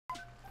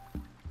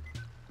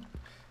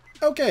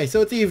Okay,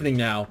 so it's evening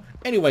now.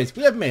 Anyways,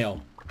 we have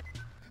mail.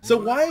 So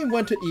why I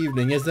went to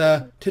evening is,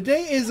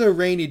 today is a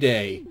rainy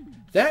day.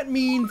 That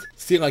means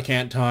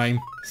caelacanth time.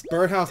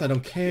 Birdhouse, I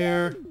don't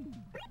care.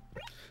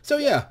 So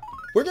yeah,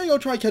 we're gonna go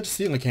try to catch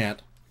caelacanth.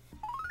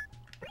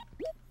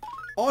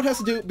 All it has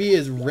to do be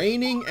is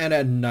raining and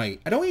at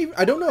night. I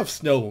don't know if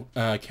snow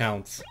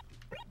counts.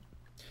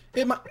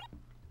 It might.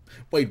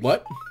 Wait,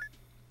 what?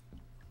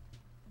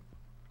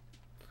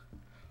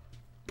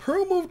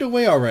 Pearl moved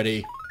away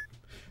already.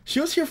 She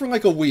was here for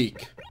like a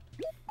week.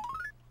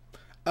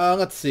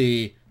 Let's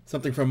see.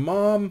 Something from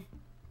Mom.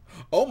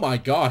 Oh my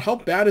god, how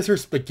bad is her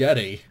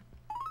spaghetti?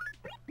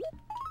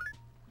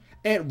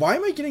 And why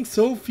am I getting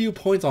so few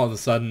points all of a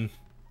sudden?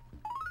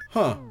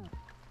 Huh.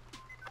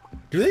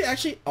 Do they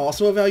actually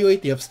also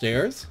evaluate the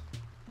upstairs?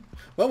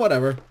 Well,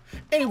 whatever.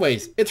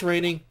 Anyways, it's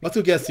raining. Let's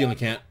go get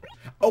caelacanth.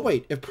 Oh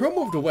wait, if Pearl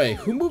moved away,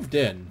 who moved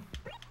in?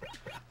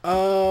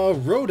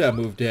 Rhoda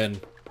moved in.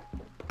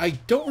 I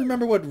don't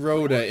remember what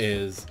Rhoda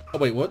is. Oh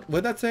wait,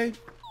 what'd that say?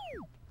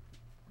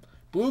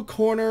 Blue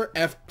corner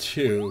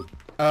F2.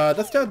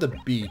 That's down at the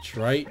beach,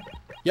 right?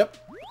 Yep.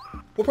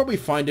 We'll probably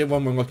find it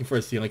when we're looking for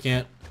a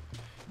caelacanth.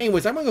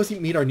 Anyways, I'm gonna go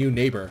meet our new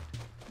neighbor.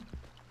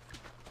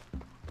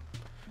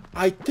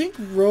 I think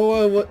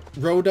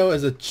Rhoda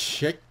is a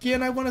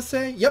chicken, I want to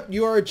say. Yep,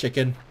 you are a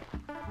chicken.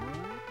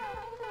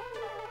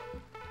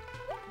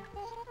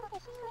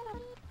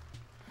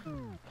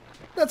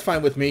 That's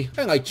fine with me.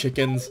 I like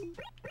chickens.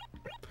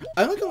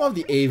 I like a lot of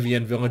the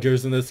avian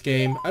villagers in this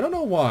game. I don't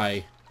know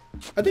why.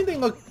 I think they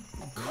look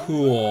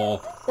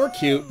cool. Or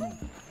cute.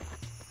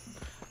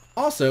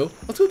 Also,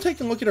 let's go take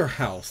a look at her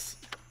house.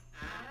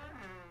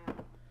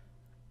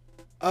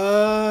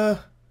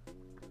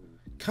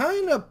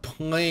 Kinda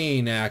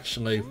plain,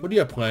 actually. What are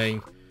you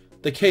playing?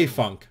 The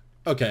K-Funk.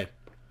 Okay.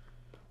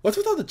 What's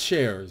with all the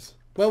chairs?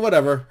 Well,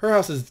 whatever. Her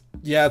house is...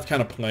 yeah, it's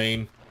kinda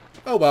plain.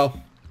 Oh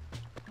well.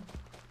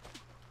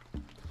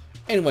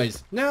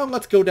 Anyways, now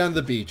let's go down to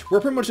the beach.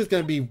 We're pretty much just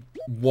gonna be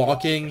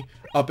walking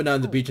up and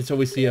down the beach until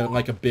we see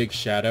like a big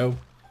shadow.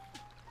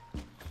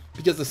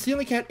 Because the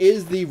caelacanth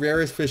is the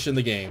rarest fish in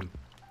the game.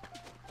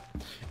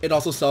 It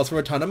also sells for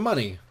a ton of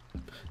money.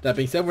 That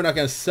being said, we're not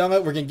going to sell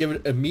it. We're going to give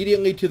it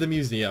immediately to the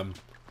museum.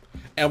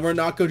 And we're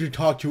not going to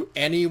talk to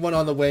anyone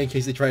on the way in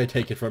case they try to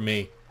take it from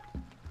me.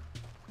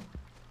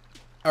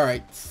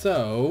 Alright,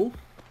 so...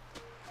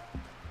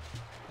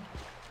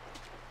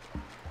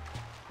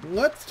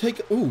 let's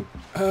take... ooh,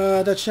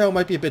 that shadow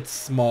might be a bit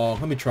small.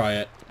 Let me try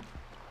it.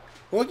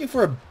 We're looking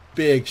for a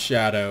big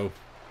shadow.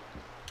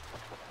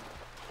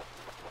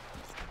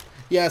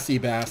 Yeah, sea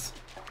bass.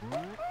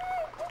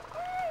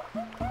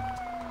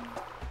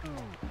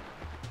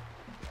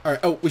 Alright,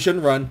 oh, we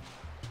shouldn't run.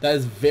 That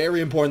is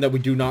very important that we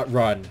do not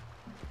run.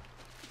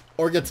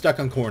 Or get stuck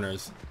on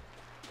corners.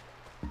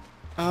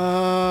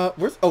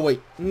 Where's... oh,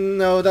 wait.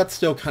 No, that's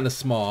still kind of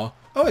small.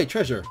 Oh, wait,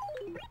 treasure.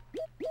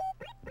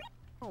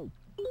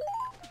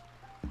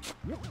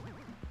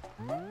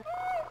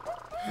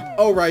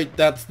 Oh, right,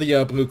 that's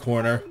the, blue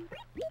corner.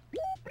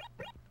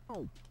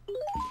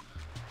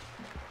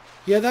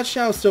 Yeah, that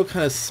shadow's still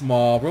kind of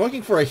small. We're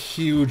looking for a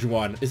huge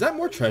one. Is that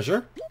more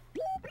treasure?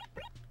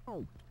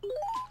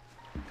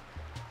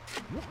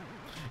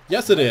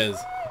 Yes, it is.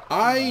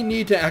 I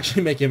need to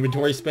actually make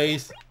inventory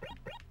space.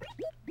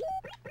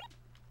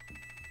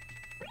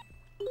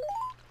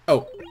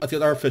 Oh, let's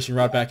get our fishing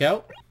rod back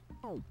out.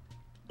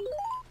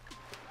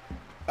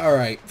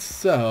 Alright,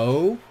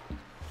 so...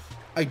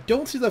 I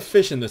don't see the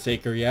fish in this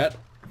acre yet.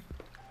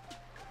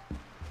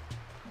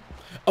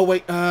 Oh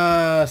wait,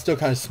 still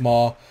kind of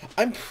small.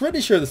 I'm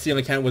pretty sure the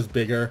caelacanth was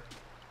bigger.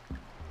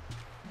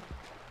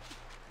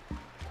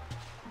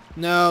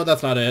 No,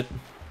 that's not it.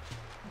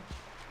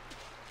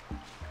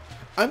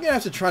 I'm gonna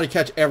have to try to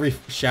catch every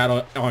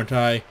shadow, aren't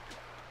I?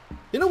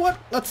 You know what?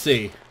 Let's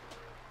see.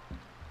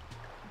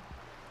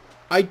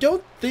 I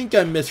don't think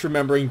I'm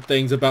misremembering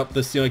things about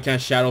the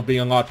caelacanth shadow being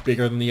a lot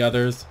bigger than the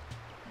others.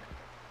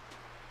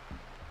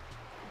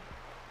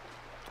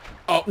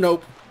 Oh,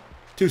 nope.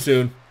 Too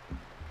soon.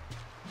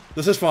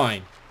 This is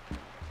fine.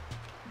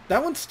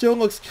 That one still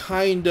looks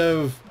kind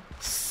of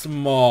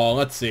small.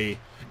 Let's see.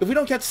 If we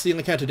don't catch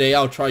caelacanth today,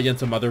 I'll try again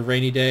some other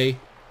rainy day.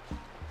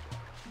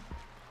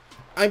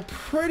 I'm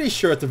pretty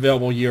sure it's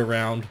available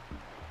year-round.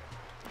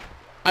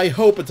 I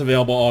hope it's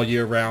available all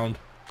year round.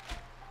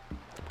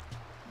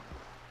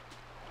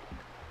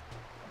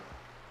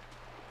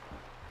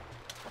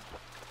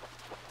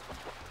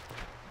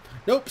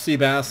 Nope, sea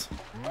bass.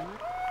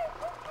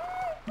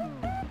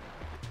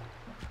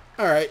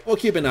 Alright, we'll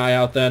keep an eye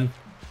out then.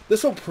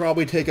 This will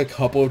probably take a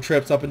couple of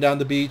trips up and down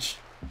the beach.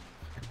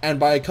 And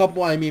by a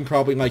couple, I mean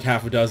probably like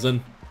half a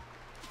dozen.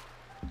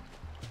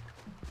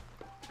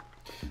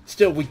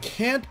 Still, we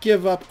can't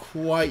give up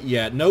quite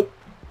yet. Nope.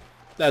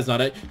 That's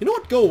not it. You know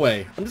what? Go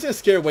away. I'm just gonna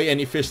scare away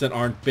any fish that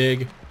aren't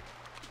big.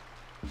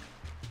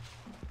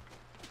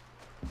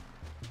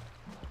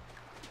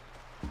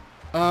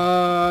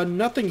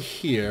 Nothing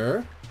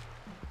here.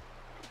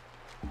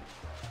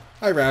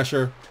 Hi,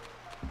 Rasher.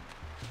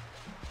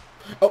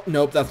 Oh,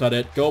 nope, that's not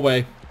it. Go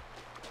away.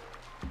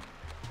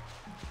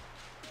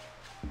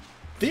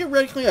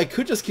 Theoretically, I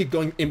could just keep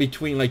going in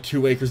between like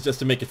 2 acres just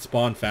to make it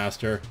spawn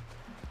faster.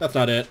 That's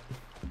not it.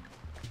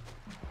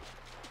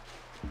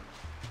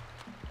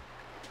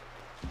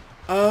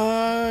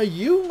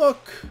 You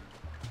look...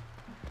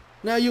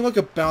 Nah, you look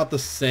about the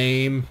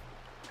same.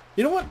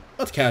 You know what?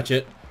 Let's catch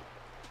it.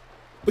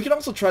 We can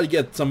also try to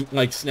get some,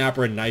 like,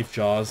 snapper and knife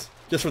jaws.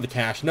 Just for the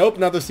cash. Nope,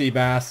 another sea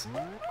bass.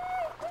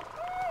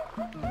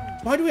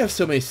 Why do we have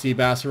so many sea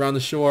bass around the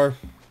shore?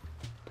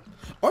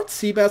 Aren't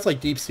sea bass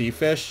like deep sea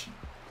fish?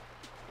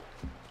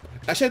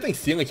 Actually, I think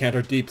caelacanth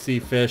are deep sea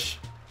fish.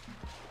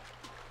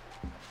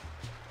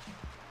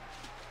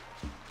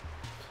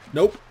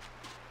 Nope.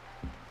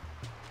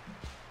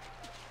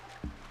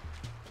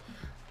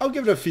 I'll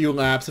give it a few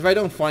laps. If I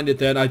don't find it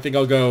then, I think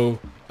I'll go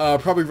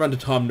probably run to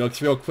Tom Nook's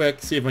real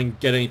quick, see if I can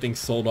get anything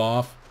sold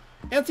off.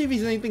 And see if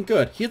he's anything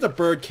good. He has a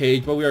bird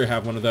cage, but we already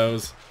have one of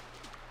those.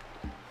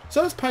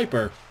 So does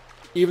Piper,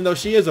 even though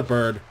she is a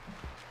bird.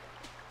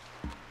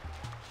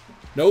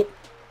 Nope.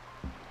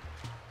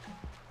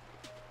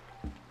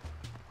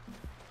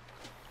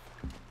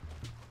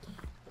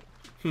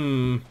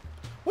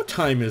 What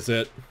time is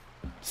it?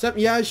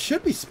 Yeah, it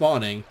should be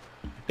spawning.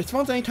 It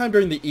spawns anytime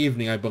during the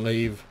evening, I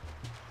believe.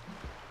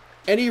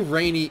 Any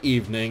rainy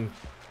evening.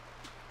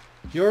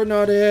 You're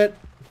not it.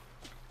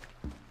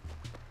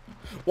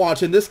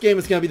 Watch, in this game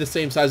it's gonna be the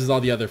same size as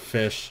all the other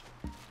fish.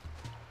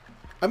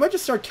 I might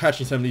just start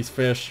catching some of these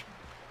fish.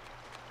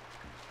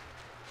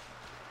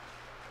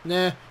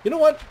 Nah, you know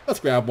what? Let's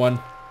grab one.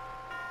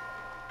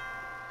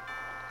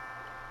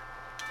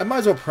 I might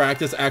as well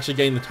practice actually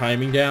getting the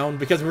timing down,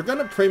 because we're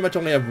gonna pretty much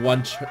only have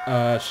one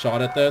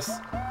shot at this.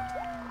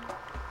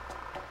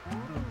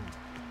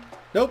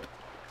 Nope.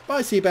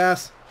 Bye, sea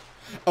bass.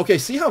 Okay,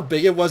 see how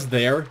big it was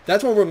there?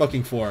 That's what we're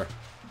looking for.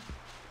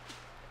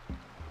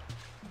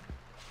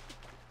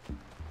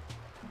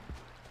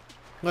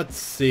 Let's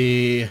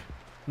see.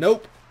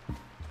 Nope.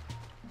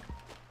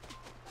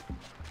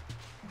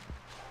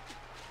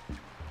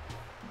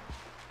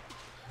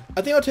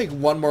 I think I'll take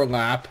one more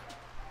lap.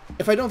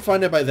 If I don't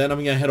find it by then, I'm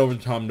gonna head over to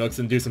Tom Nook's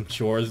and do some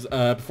chores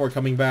before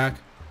coming back.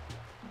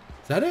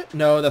 Is that it?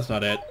 No, that's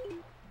not it.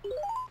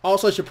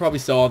 Also, I should probably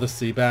sell all the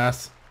sea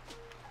bass.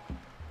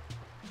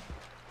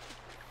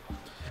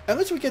 At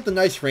least we get the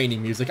nice rainy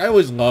music. I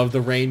always love the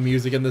rain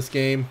music in this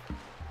game.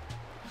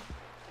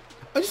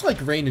 I just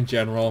like rain in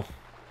general.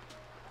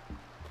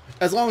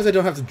 As long as I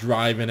don't have to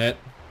drive in it.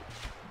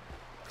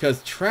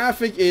 Because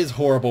traffic is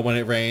horrible when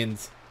it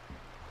rains.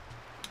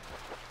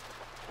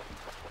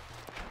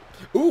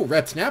 Ooh,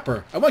 red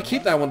snapper. I want to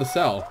keep that one to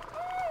sell.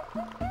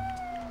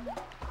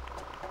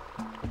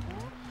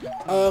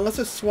 Let's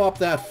just swap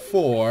that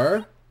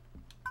for...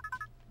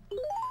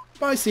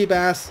 Bye, sea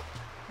bass.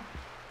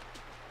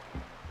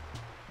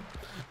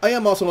 I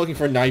am also looking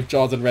for knife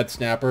jaws and red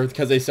snapper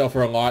because they sell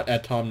for a lot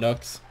at Tom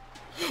Nook's.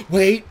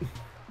 Wait!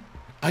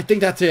 I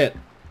think that's it.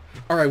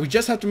 Alright, we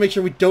just have to make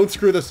sure we don't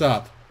screw this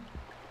up.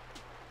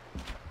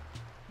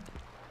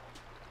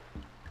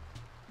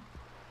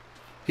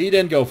 He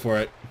didn't go for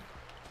it.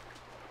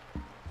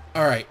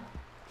 Alright.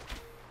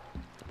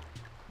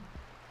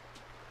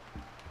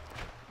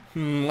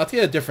 Let's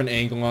get a different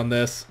angle on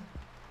this.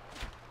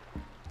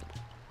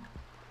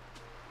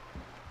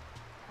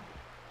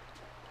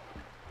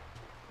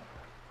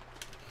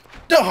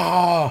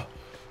 Ah!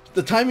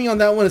 The timing on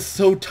that one is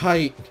so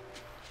tight.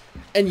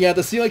 And yeah,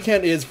 the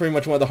caelacanth is pretty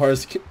much one of the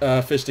hardest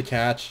fish to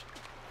catch.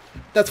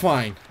 That's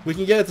fine. We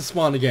can get it to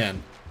spawn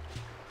again.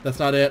 That's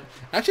not it.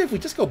 Actually, if we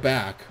just go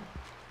back.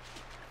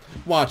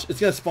 Watch, it's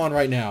gonna spawn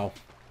right now.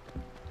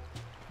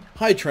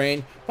 Hi,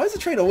 train. Why does the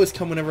train always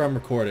come whenever I'm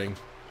recording?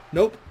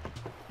 Nope.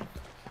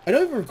 I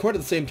don't even record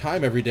at the same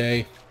time every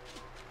day.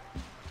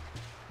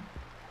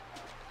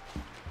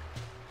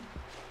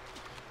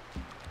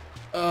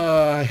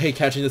 I hate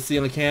catching the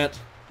caelacanth.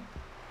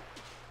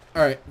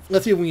 Alright,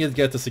 let's see if we can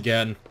get this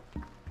again.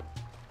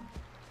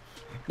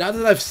 Now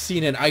that I've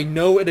seen it, I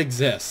know it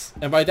exists.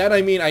 And by that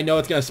I mean I know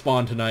it's gonna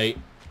spawn tonight.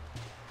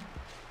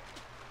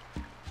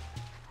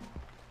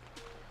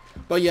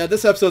 But yeah,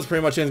 this episode's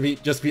pretty much gonna be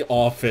just be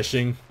all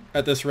fishing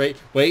at this rate.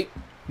 Wait,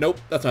 nope,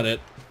 that's not it.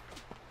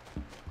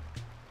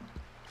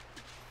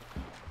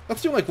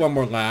 Let's do like one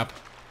more lap.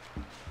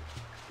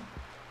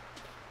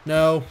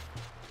 No.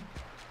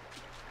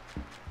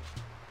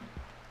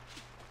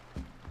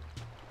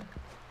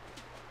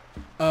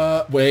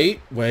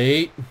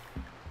 Wait.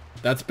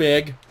 That's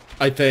big,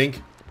 I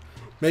think.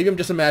 Maybe I'm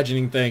just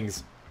imagining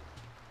things.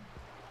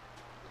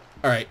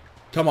 Alright,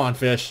 come on,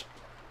 fish.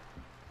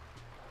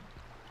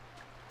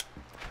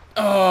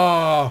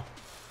 Oh!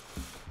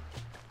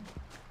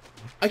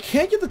 I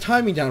can't get the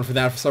timing down for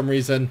that for some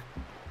reason.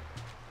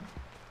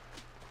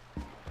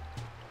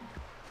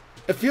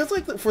 It feels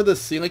like for the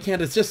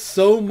caelacanth, it's just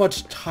so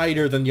much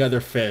tighter than the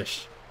other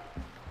fish.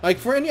 Like,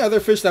 for any other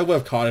fish, that would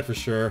have caught it for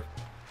sure.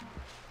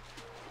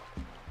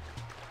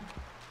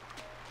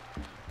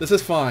 This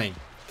is fine.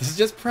 This is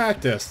just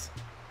practice.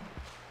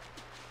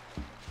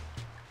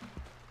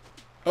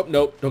 Oh,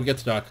 nope. Don't get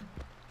stuck.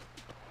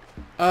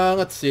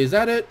 Let's see. Is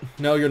that it?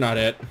 No, you're not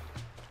it.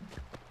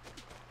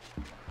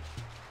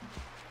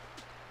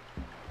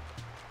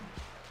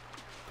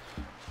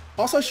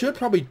 Also, I should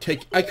probably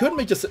I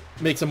could just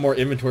make some more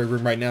inventory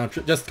room right now,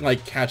 just to,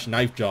 like, catch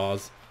knife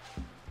jaws.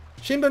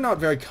 Shame they're not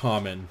very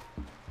common.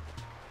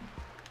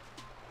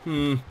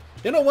 You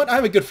know what? I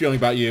have a good feeling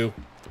about you.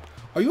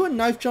 Are you a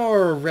knife jaw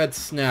or a red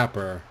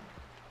snapper?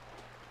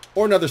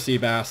 Or another sea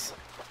bass?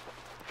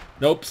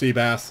 Nope, sea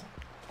bass.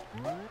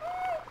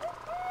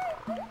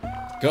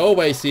 Go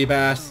away, sea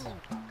bass.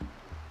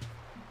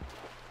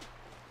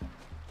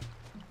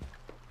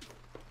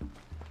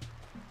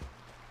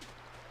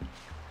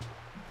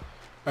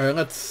 Alright,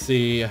 let's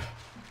see.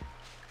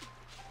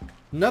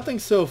 Nothing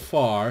so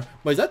far.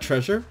 Wait, is that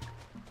treasure?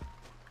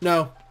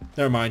 No,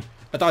 never mind.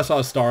 I thought I saw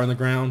a star on the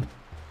ground.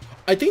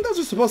 I think those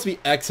are supposed to be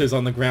X's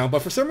on the ground,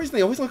 but for some reason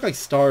they always look like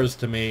stars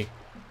to me.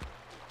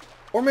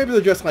 Or maybe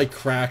they're just like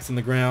cracks in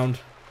the ground.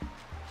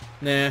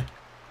 Nah.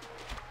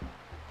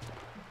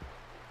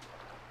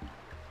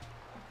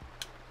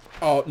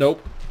 Oh,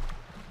 nope.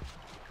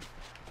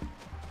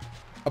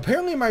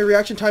 Apparently my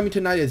reaction timing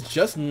tonight is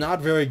just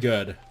not very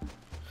good.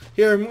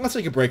 Here, let's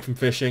take a break from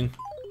fishing.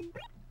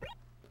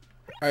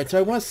 Alright, so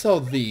I want to sell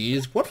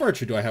these. What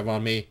furniture do I have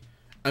on me?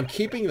 I'm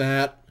keeping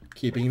that.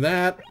 Keeping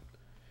that.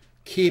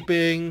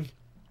 Keeping.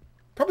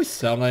 Probably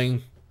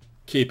selling.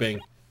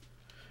 Keeping.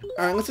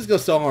 Alright, let's just go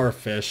sell our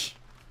fish.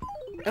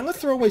 And let's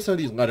throw away some of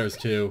these letters,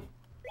 too.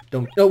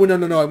 No, I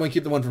want to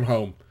keep the one from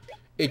home.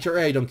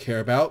 HRA, don't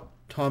care about.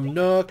 Tom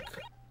Nook.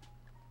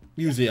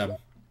 Museum.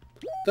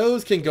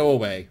 Those can go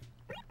away.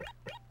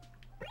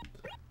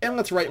 And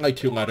let's write, like,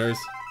 2 letters.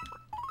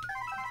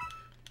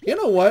 You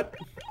know what?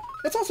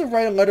 Let's also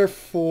write a letter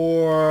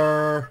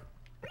for...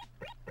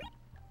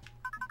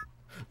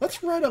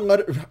 Let's write a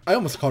letter... I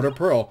almost called her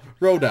Pearl.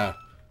 Rhoda.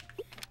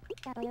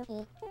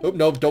 Oh,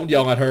 no, don't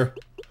yell at her.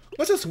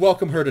 Let's just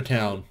welcome her to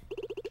town.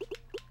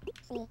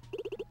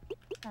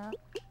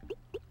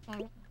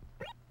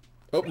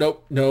 Oh,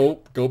 no, no,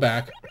 go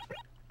back.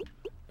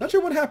 Not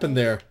sure what happened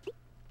there.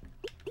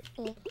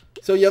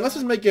 So yeah, let's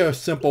just make a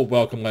simple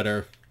welcome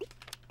letter.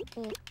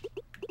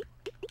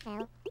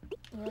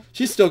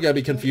 She's still gonna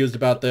be confused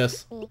about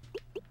this.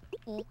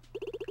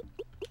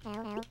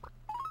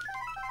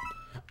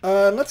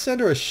 Let's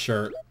send her a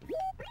shirt.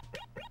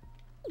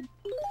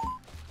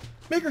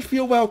 Make her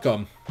feel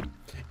welcome.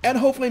 And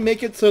hopefully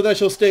make it so that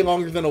she'll stay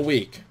longer than a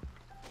week.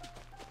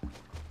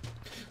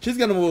 She's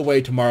gonna move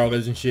away tomorrow,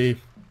 isn't she?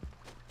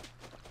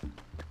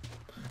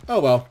 Oh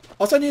well.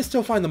 Also, I need to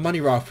still find the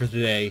money rock for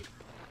today.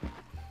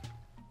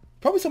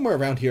 Probably somewhere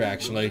around here,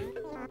 actually.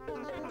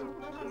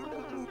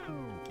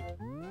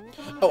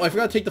 Oh, I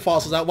forgot to take the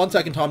fossils out. 1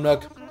 second, Tom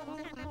Nook.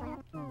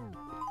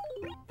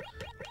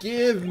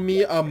 Give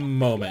me a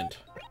moment.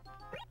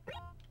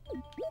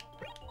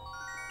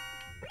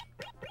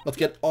 Let's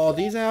get all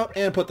these out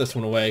and put this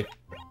one away.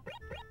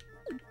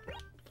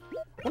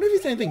 Wonder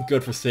if there's anything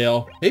good for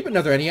sale. Maybe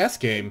another NES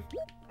game.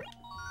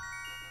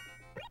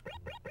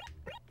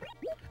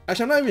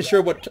 Actually, I'm not even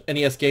sure what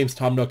NES games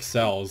Tom Nook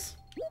sells.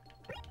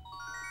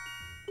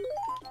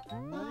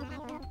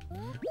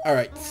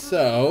 Alright,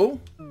 so...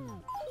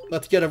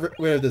 let's get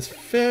rid of this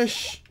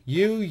fish.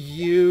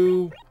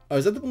 You... Oh,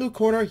 is that the blue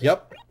corner?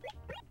 Yep.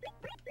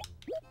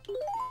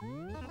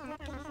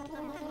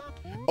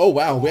 Oh,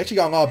 wow. We actually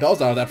got a lot of bells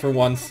out of that for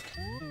once.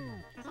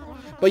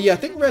 But yeah, I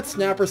think red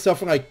snapper sell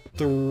for like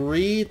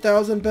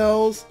 3,000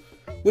 bells.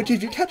 Which,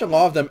 if you catch a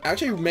lot of them,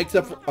 actually makes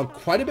up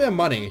quite a bit of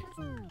money.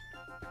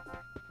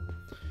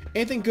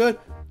 Anything good?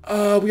 We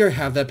already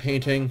have that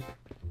painting.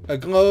 A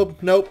globe?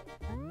 Nope.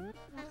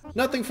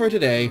 Nothing for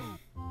today.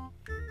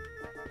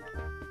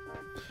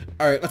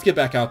 Alright, let's get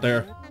back out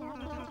there.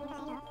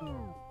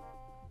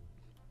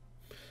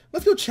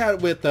 Let's go chat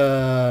with,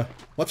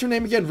 what's her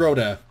name again?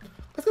 Rhoda.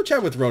 Let's go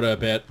chat with Rhoda a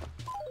bit.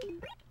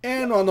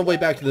 And on the way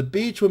back to the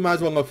beach, we might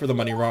as well look for the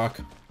money rock.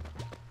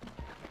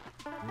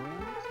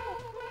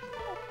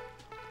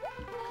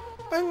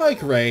 I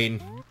like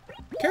rain.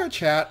 Care to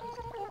chat?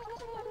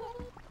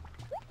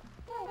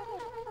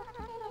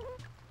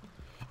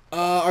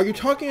 Are you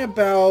talking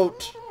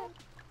about...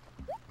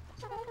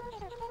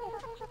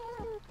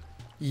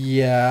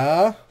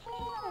 Yeah.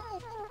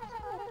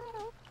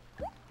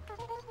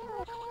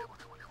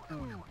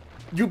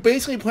 You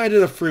basically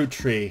planted a fruit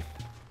tree.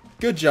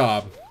 Good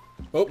job.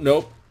 Oh,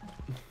 nope.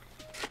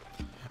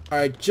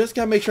 Alright, just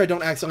gotta make sure I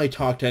don't accidentally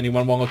talk to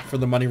anyone while looking for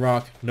the money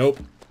rock. Nope.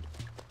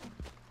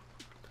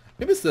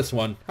 Maybe it's this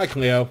one. Hi,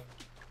 Cleo.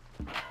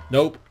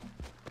 Nope.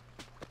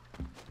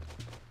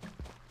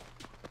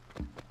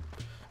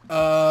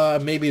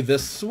 Maybe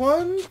this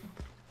one?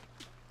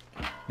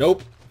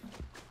 Nope.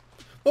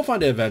 We'll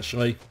find it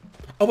eventually.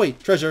 Oh wait,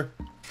 treasure.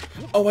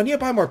 Oh, I need to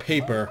buy more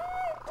paper.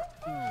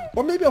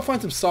 Or maybe I'll find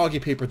some soggy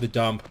paper at the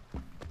dump.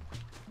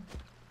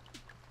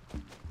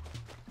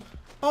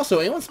 Also,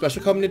 anyone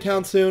special coming to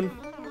town soon?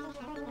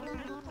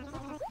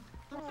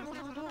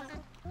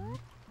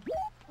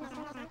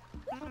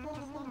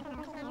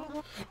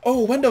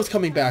 Oh, Wendo's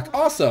coming back.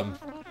 Awesome.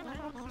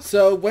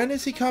 So, when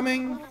is he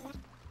coming?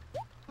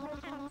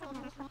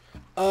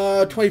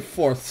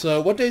 24th.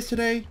 So, what day is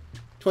today?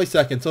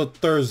 22nd, so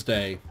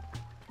Thursday.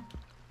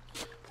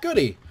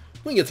 Goody.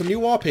 We can get some new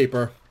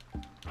wallpaper.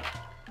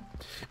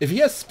 If he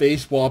has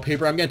space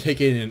wallpaper, I'm gonna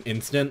take it in an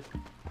instant.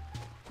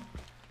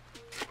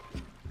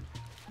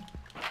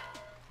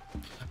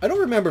 I don't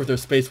remember if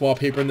there's space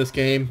wallpaper in this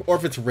game, or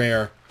if it's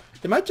rare.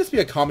 It might just be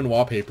a common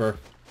wallpaper.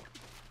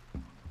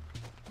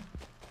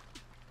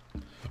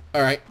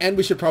 Alright, and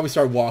we should probably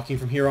start walking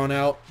from here on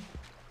out.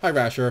 Hi,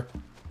 Rasher.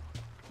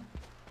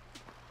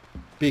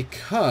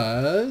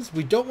 Because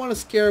we don't want to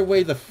scare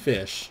away the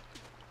fish.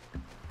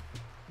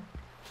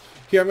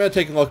 Here, I'm going to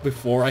take a look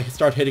before I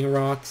start hitting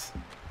rocks.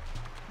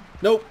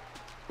 Nope.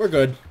 We're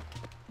good.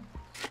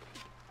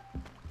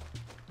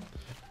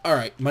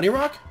 Alright, money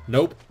rock?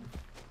 Nope.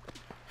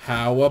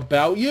 How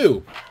about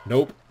you?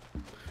 Nope.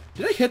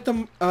 Did I hit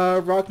the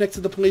rock next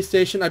to the police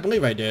station? I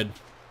believe I did.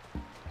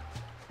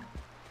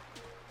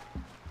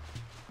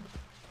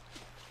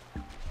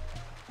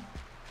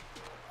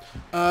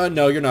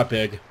 No, you're not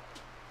big.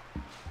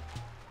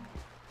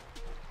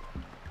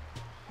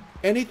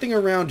 Anything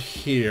around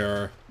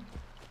here?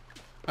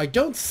 I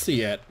don't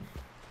see it.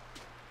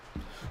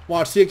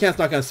 Watch, caelacanth's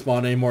not gonna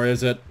spawn anymore,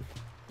 is it?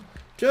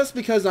 Just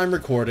because I'm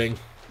recording.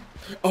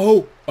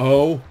 Oh!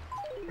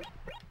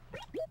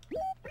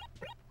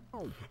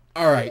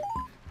 Alright.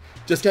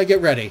 Just gotta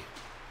get ready.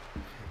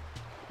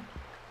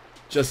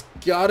 Just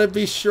gotta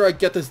be sure I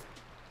get this...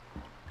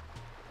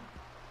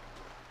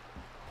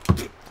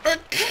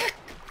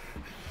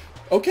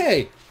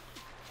 Okay.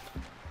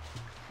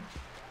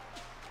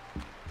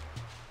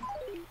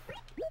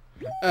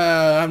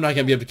 I'm not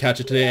gonna be able to catch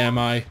it today, am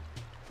I?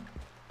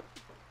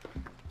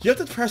 You have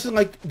to press it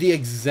like the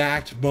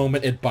exact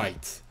moment it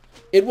bites.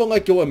 It will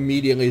let go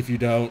immediately if you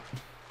don't.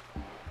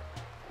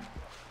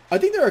 I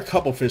think there are a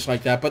couple fish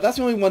like that, but that's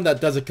the only one that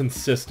does it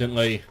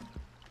consistently.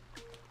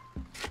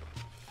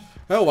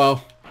 Oh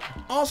well.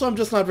 Also, I'm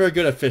just not very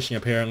good at fishing,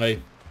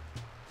 apparently.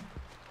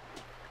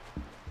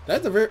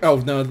 That's a very... Oh,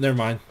 no, never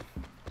mind.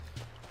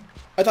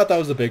 I thought that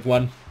was a big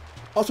one.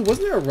 Also,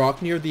 wasn't there a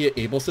rock near the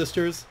Able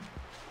sisters?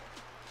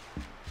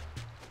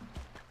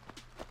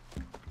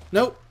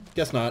 Nope,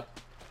 guess not.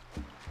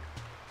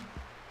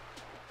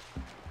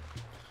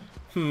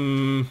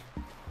 We'll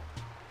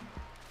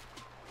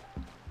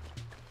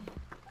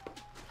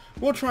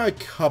try a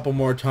couple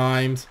more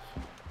times.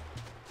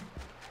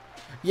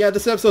 Yeah,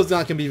 this episode's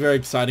not going to be very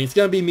exciting. It's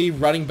going to be me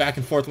running back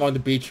and forth along the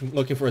beach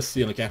looking for a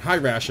caelacanth. Hi,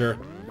 Rasher.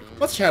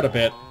 Let's chat a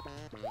bit.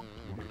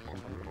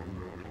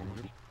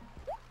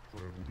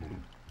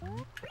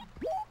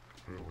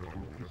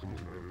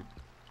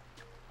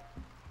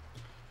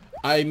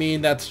 I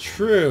mean, that's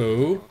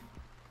true.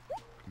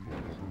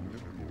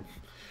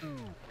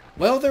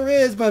 Well, there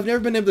is, but I've never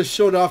been able to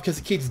show it off because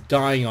it keeps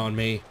dying on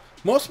me.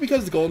 Mostly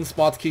because the golden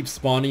spots keep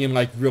spawning in,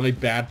 like, really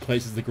bad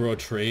places to grow a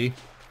tree.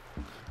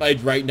 Like,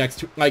 right next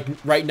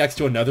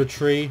to another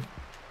tree.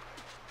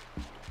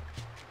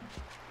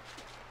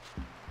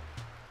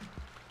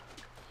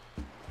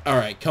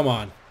 Alright, come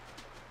on.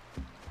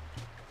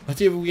 Let's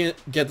see if we can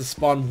get the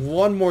spawn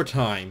one more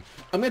time.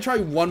 I'm gonna try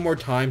one more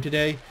time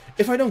today.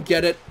 If I don't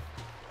get it,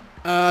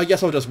 I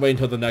guess I'll just wait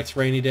until the next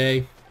rainy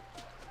day.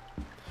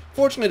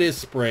 Fortunately, it is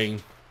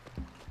spring.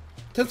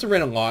 Tends to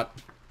rain a lot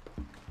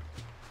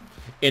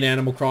in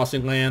Animal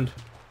Crossing land.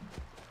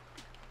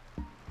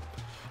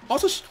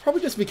 Also, should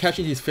probably just be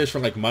catching these fish for,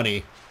 like,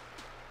 money.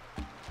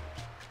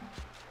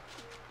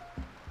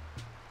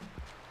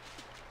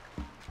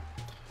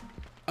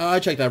 I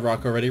checked that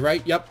rock already,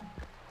 right? Yep.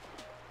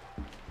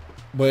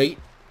 Wait.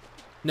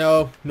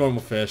 No,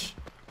 normal fish.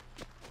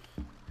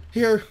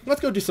 Here,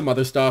 let's go do some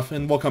other stuff,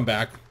 and we'll come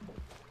back.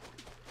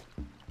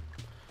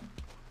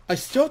 I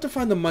still have to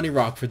find the money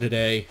rock for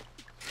today.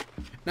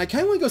 And I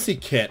kind of want to go see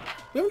Kit.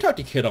 We haven't talked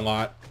to Kit a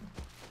lot.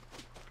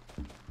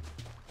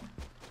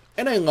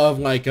 And I love,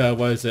 like,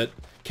 what is it?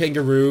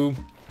 Kangaroo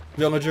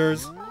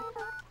villagers.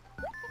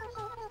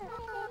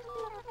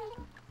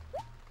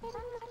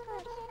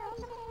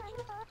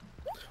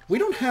 We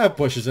don't have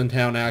bushes in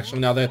town, actually,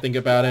 now that I think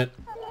about it.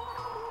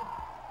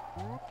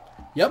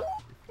 Yep.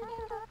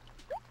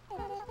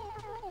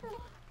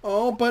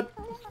 Oh, but...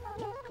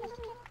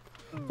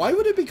 why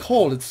would it be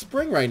cold? It's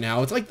spring right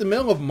now. It's like the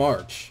middle of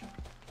March.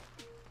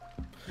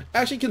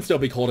 Actually, it can still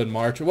be cold in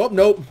March. Well,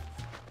 nope.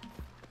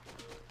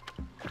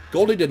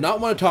 Goldie did not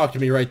want to talk to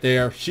me right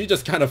there. She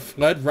just kind of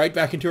fled right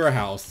back into her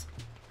house.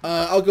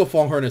 I'll go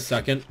follow her in a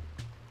second.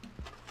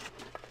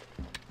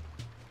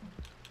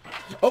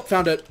 Oh,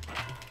 found it.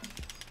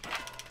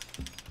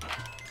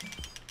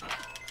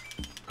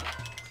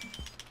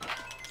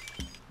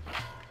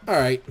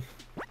 Alright.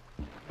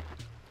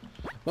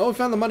 Well, we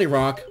found the money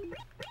rock.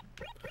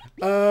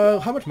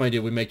 How much money did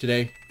we make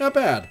today? Not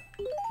bad.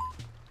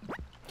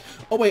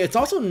 Oh wait, it's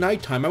also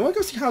nighttime. I want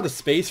to go see how the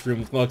space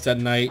room looks at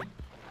night.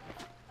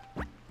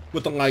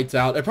 With the lights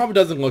out. It probably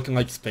doesn't look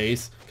like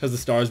space, because the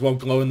stars won't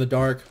glow in the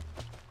dark.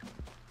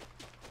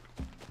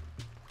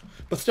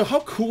 But still,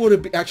 how cool would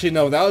it be? Actually,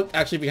 no, that would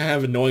actually be kind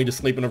of annoying to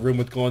sleep in a room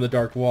with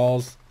glow-in-the-dark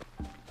walls.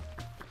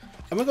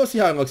 I'm gonna go see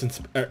how it looks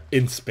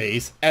in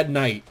space at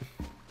night.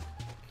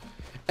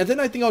 And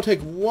then I think I'll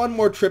take one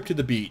more trip to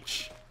the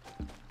beach.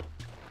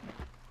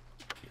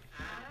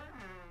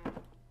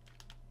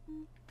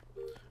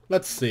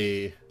 Let's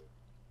see.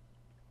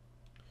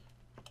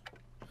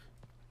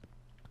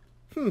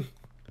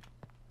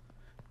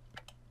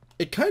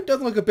 It kind of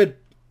does look a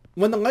bit...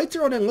 When the lights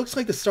are on, it looks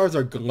like the stars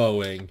are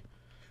glowing.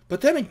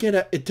 But then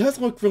again, it does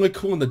look really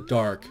cool in the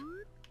dark.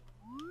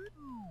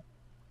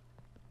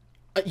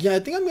 Yeah,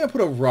 I think I'm going to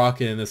put a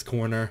rocket in this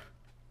corner.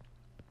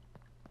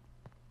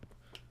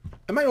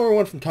 I might order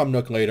one from Tom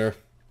Nook later.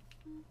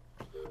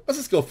 Let's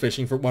just go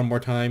fishing for one more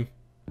time.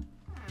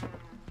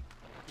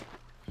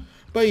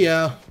 But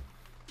yeah.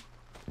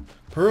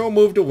 Pearl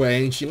moved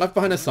away and she left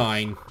behind a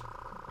sign.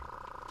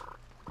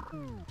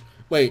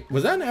 Wait,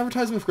 was that an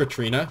advertisement for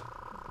Katrina?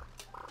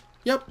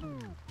 Yep.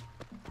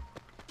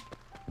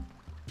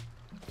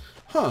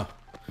 Huh.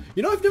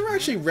 You know, I've never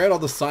actually read all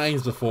the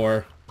signs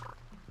before.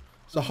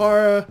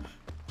 Sahara.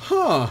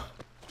 Huh.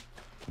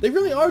 They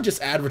really are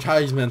just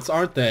advertisements,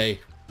 aren't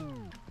they?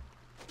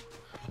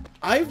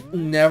 I've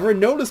never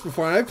noticed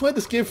before, and I've played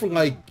this game for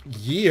like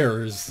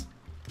years.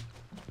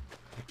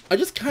 I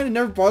just kind of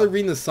never bothered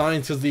reading the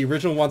signs because the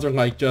original ones are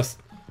like just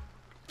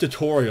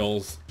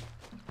tutorials.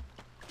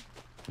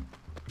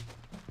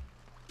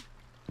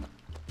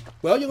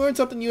 Well, you learn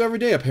something new every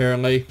day,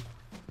 apparently.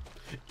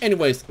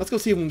 Anyways, let's go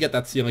see if we can get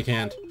that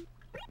caelacanth.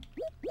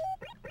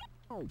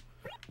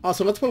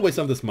 Also, let's put away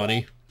some of this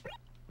money.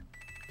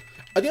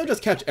 I think I'll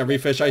just catch every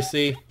fish I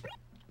see.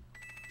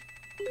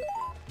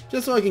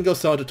 Just so I can go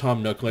sell it to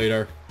Tom Nook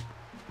later.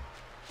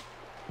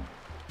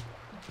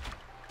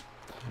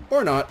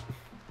 Or not.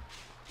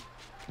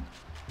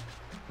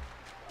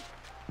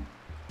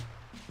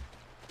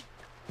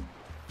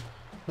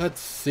 Let's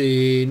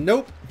see.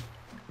 Nope.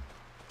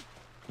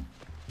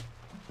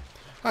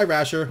 Hi,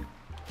 Rasher.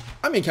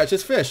 I'm gonna catch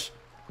this fish.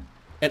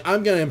 And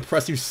I'm gonna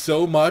impress you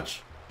so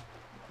much.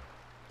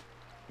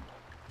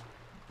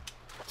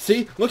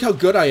 See? Look how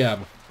good I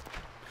am.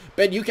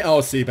 Bet you can...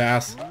 Oh, sea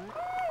bass.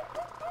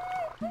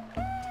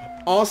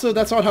 Also,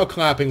 that's not how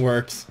clapping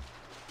works.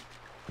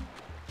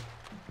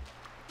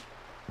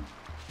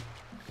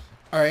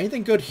 Alright,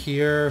 anything good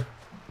here?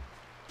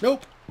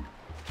 Nope.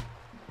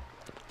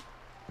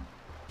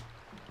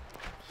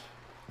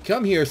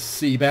 Come here,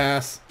 sea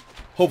bass.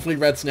 Hopefully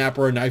red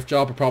snapper or knife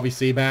jaw, but probably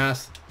sea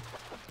bass.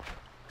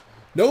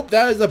 Nope,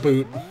 that is a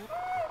boot.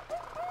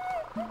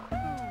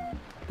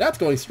 That's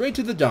going straight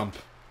to the dump.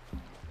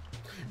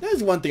 That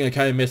is one thing I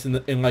kind of miss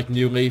in like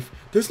New Leaf.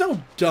 There's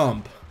no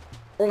dump.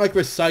 Or like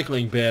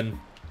recycling bin.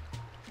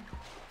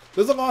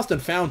 There's a lost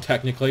and found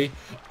technically.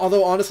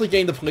 Although honestly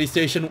getting the police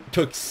station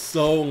took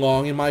so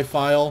long in my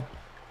file.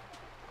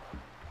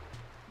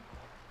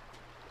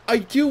 I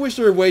do wish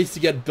there were ways to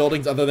get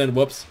buildings other than,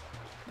 whoops,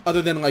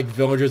 other than like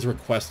villagers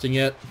requesting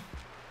it.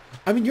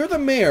 I mean, you're the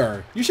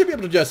mayor. You should be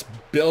able to just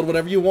build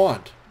whatever you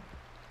want.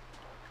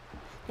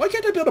 Why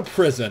can't I build a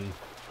prison?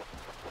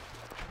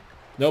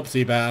 Nope,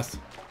 sea bass.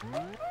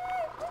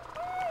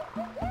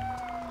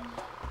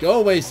 Go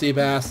away, sea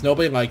bass.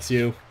 Nobody likes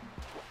you.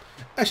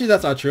 Actually,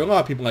 that's not true. A lot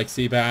of people like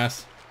sea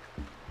bass.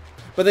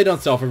 But they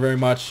don't sell for very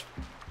much.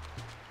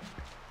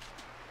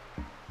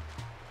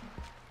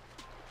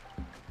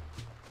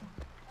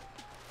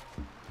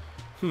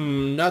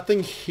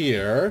 Nothing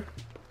here.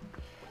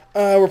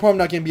 We're probably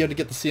not going to be able to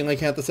get the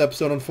caelacanth this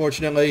episode,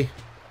 unfortunately.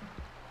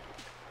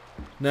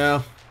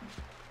 No.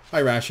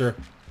 Hi, Rasher.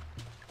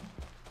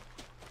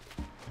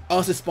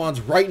 Unless it spawns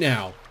right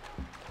now.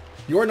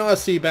 You are not a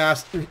sea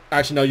bass.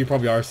 Actually, no, you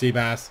probably are a sea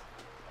bass.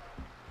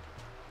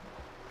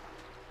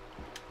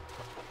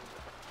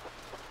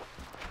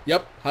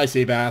 Yep. Hi,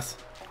 sea bass.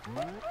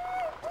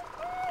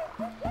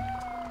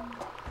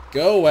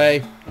 Go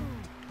away.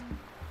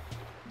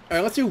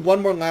 Alright, let's do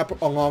one more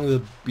lap along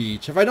the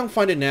beach. If I don't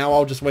find it now,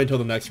 I'll just wait until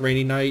the next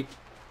rainy night.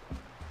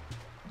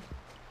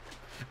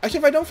 Actually,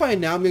 if I don't find it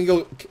now, I'm going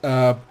to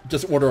go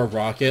just order a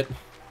rocket.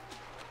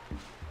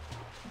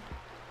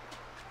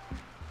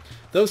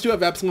 Those two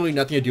have absolutely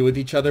nothing to do with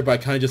each other, but I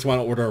kind of just want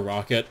to order a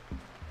rocket.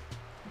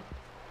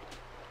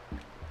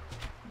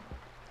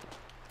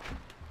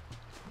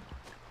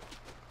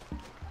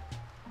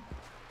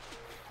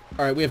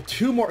 Alright, we have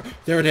two more.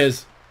 There it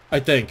is, I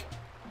think.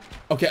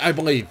 Okay, I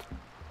believe.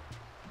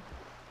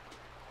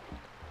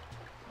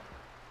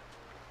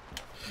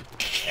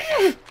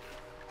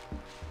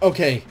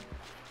 Okay.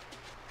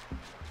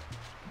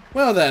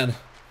 Well then.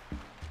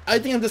 I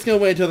think I'm just going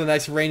to wait until the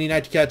next rainy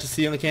night to catch a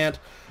caelacanth.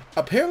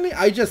 Apparently,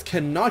 I just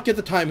cannot get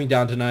the timing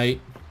down tonight.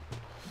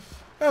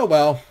 Oh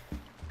well.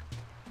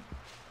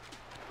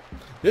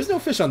 There's no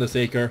fish on this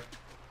acre.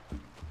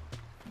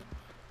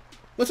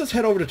 Let's just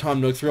head over to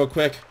Tom Nook's real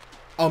quick.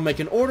 I'll make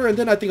an order and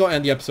then I think I'll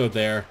end the episode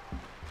there.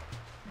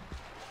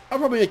 I'll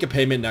probably make a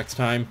payment next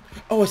time.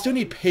 Oh, I still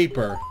need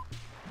paper.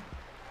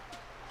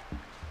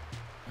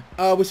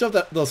 We still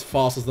have those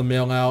fossils to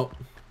mail out.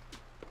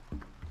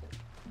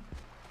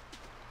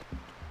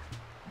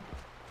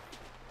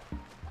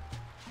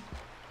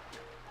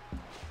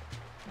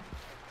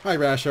 Hi,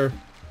 Rasher.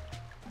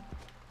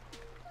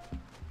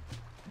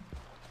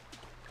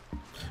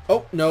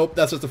 Oh, nope,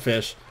 that's just a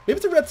fish. Maybe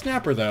it's a red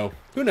snapper, though.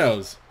 Who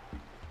knows?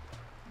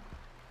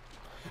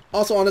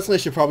 Also, honestly, I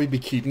should probably be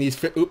keeping these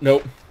fish. Oop,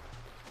 nope.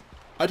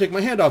 I took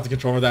my hand off the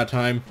controller that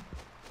time.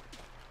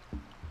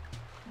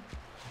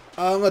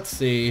 Let's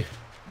see.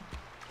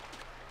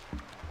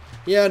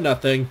 Yeah,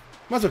 nothing.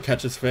 Might as well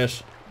catch this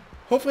fish.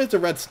 Hopefully it's a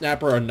red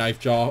snapper or a knife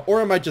jaw,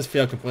 or I might just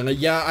fail completely.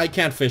 Yeah, I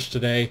can't fish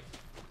today.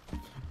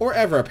 Or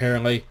ever,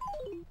 apparently.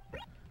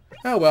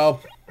 Oh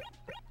well.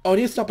 Oh, I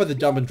need to stop at the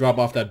dump and drop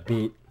off that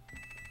boot.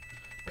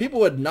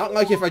 People would not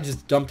like it if I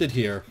just dumped it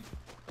here.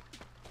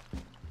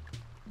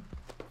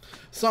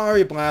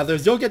 Sorry,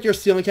 Blathers. You'll get your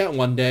ceiling cat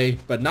one day,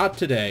 but not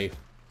today.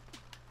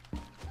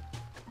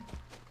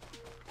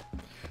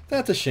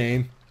 That's a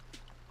shame.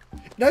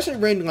 It actually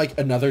rained like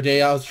another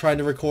day I was trying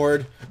to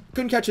record.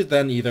 Couldn't catch it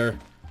then either.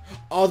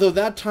 Although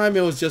that time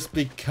it was just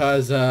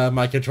because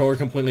my controller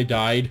completely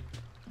died.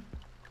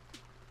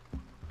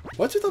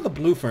 What's with all the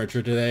blue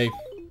furniture today?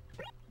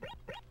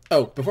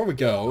 Oh, before we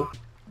go,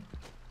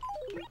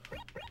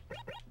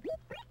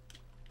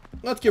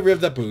 let's get rid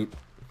of that boot.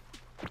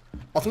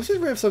 Also, let's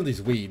get rid of some of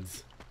these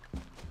weeds.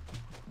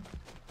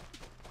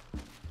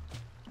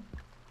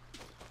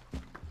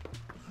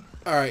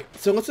 Alright,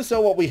 so let's just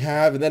sell what we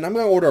have, and then I'm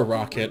going to order a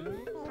rocket.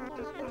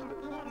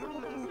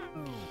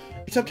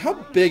 Except, how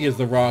big is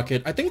the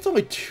rocket? I think it's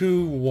only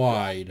 2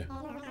 wide.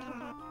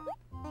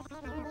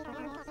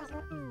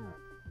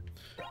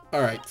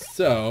 Alright,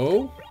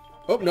 so...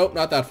 Oh, nope,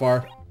 not that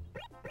far.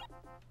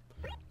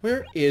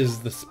 Where is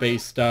the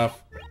space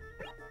stuff?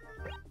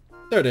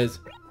 There it is.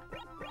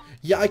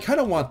 Yeah, I kind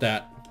of want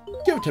that.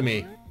 Give it to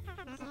me.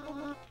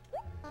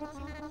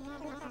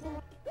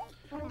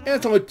 And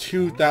it's only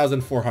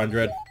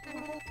 2,400.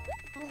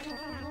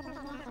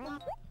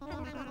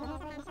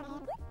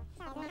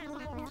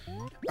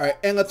 Alright,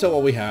 and let's sell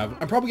what we have.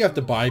 I'm probably gonna have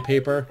to buy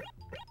paper.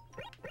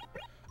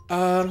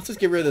 Let's just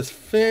get rid of this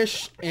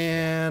fish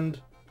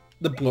and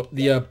the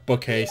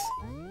bookcase.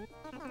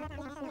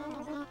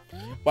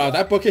 Wow,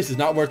 that bookcase is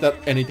not worth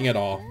anything at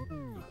all.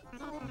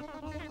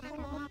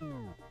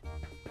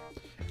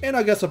 And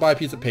I guess I'll buy a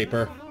piece of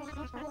paper.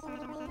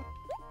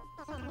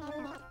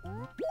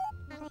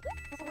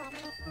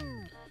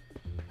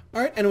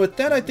 Alright, and with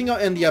that, I think I'll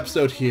end the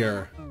episode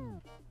here.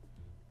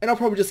 And I'll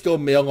probably just go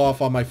mail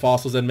off all my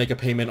fossils and make a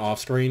payment off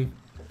screen.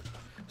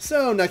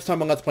 So, next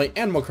time on Let's Play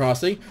Animal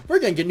Crossing, we're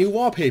gonna get new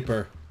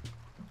wallpaper.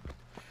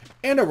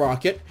 And a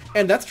rocket,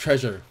 and that's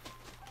treasure.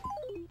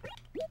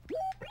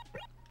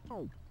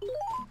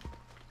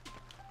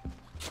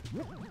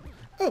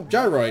 Oh,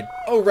 gyroid.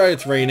 Oh, right,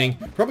 it's raining.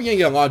 Probably gonna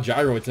get a lot of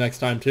gyroids next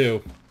time,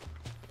 too.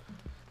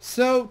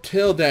 So,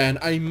 till then,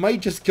 I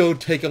might just go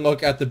take a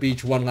look at the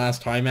beach one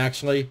last time,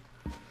 actually.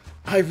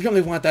 I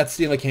really want that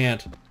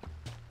caelacanth.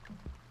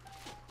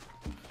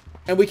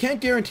 And we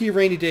can't guarantee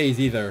rainy days,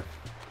 either.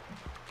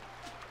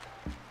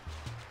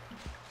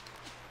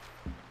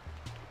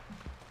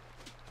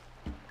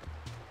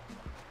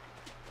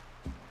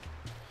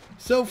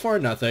 So far,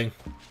 nothing.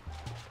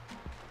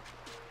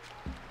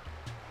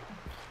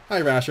 Hi,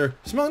 Rasher.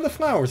 Smelling the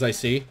flowers, I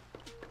see.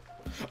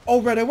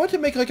 Oh, right, I want to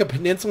make like a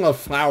peninsula of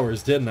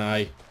flowers, didn't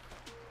I?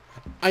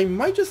 I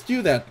might just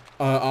do that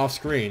off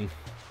screen.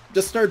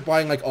 Just start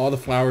buying like all the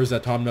flowers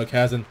that Tom Nook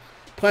has and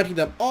planting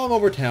them all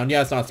over town.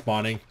 Yeah, it's not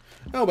spawning.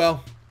 Oh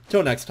well.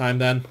 Till next time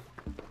then.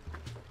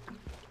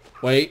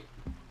 Wait.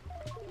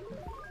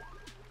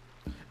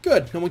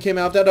 Good. No one came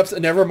out of that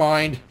upset. Never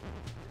mind.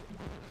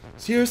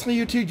 Seriously,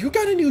 you two, you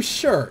got a new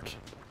shirt.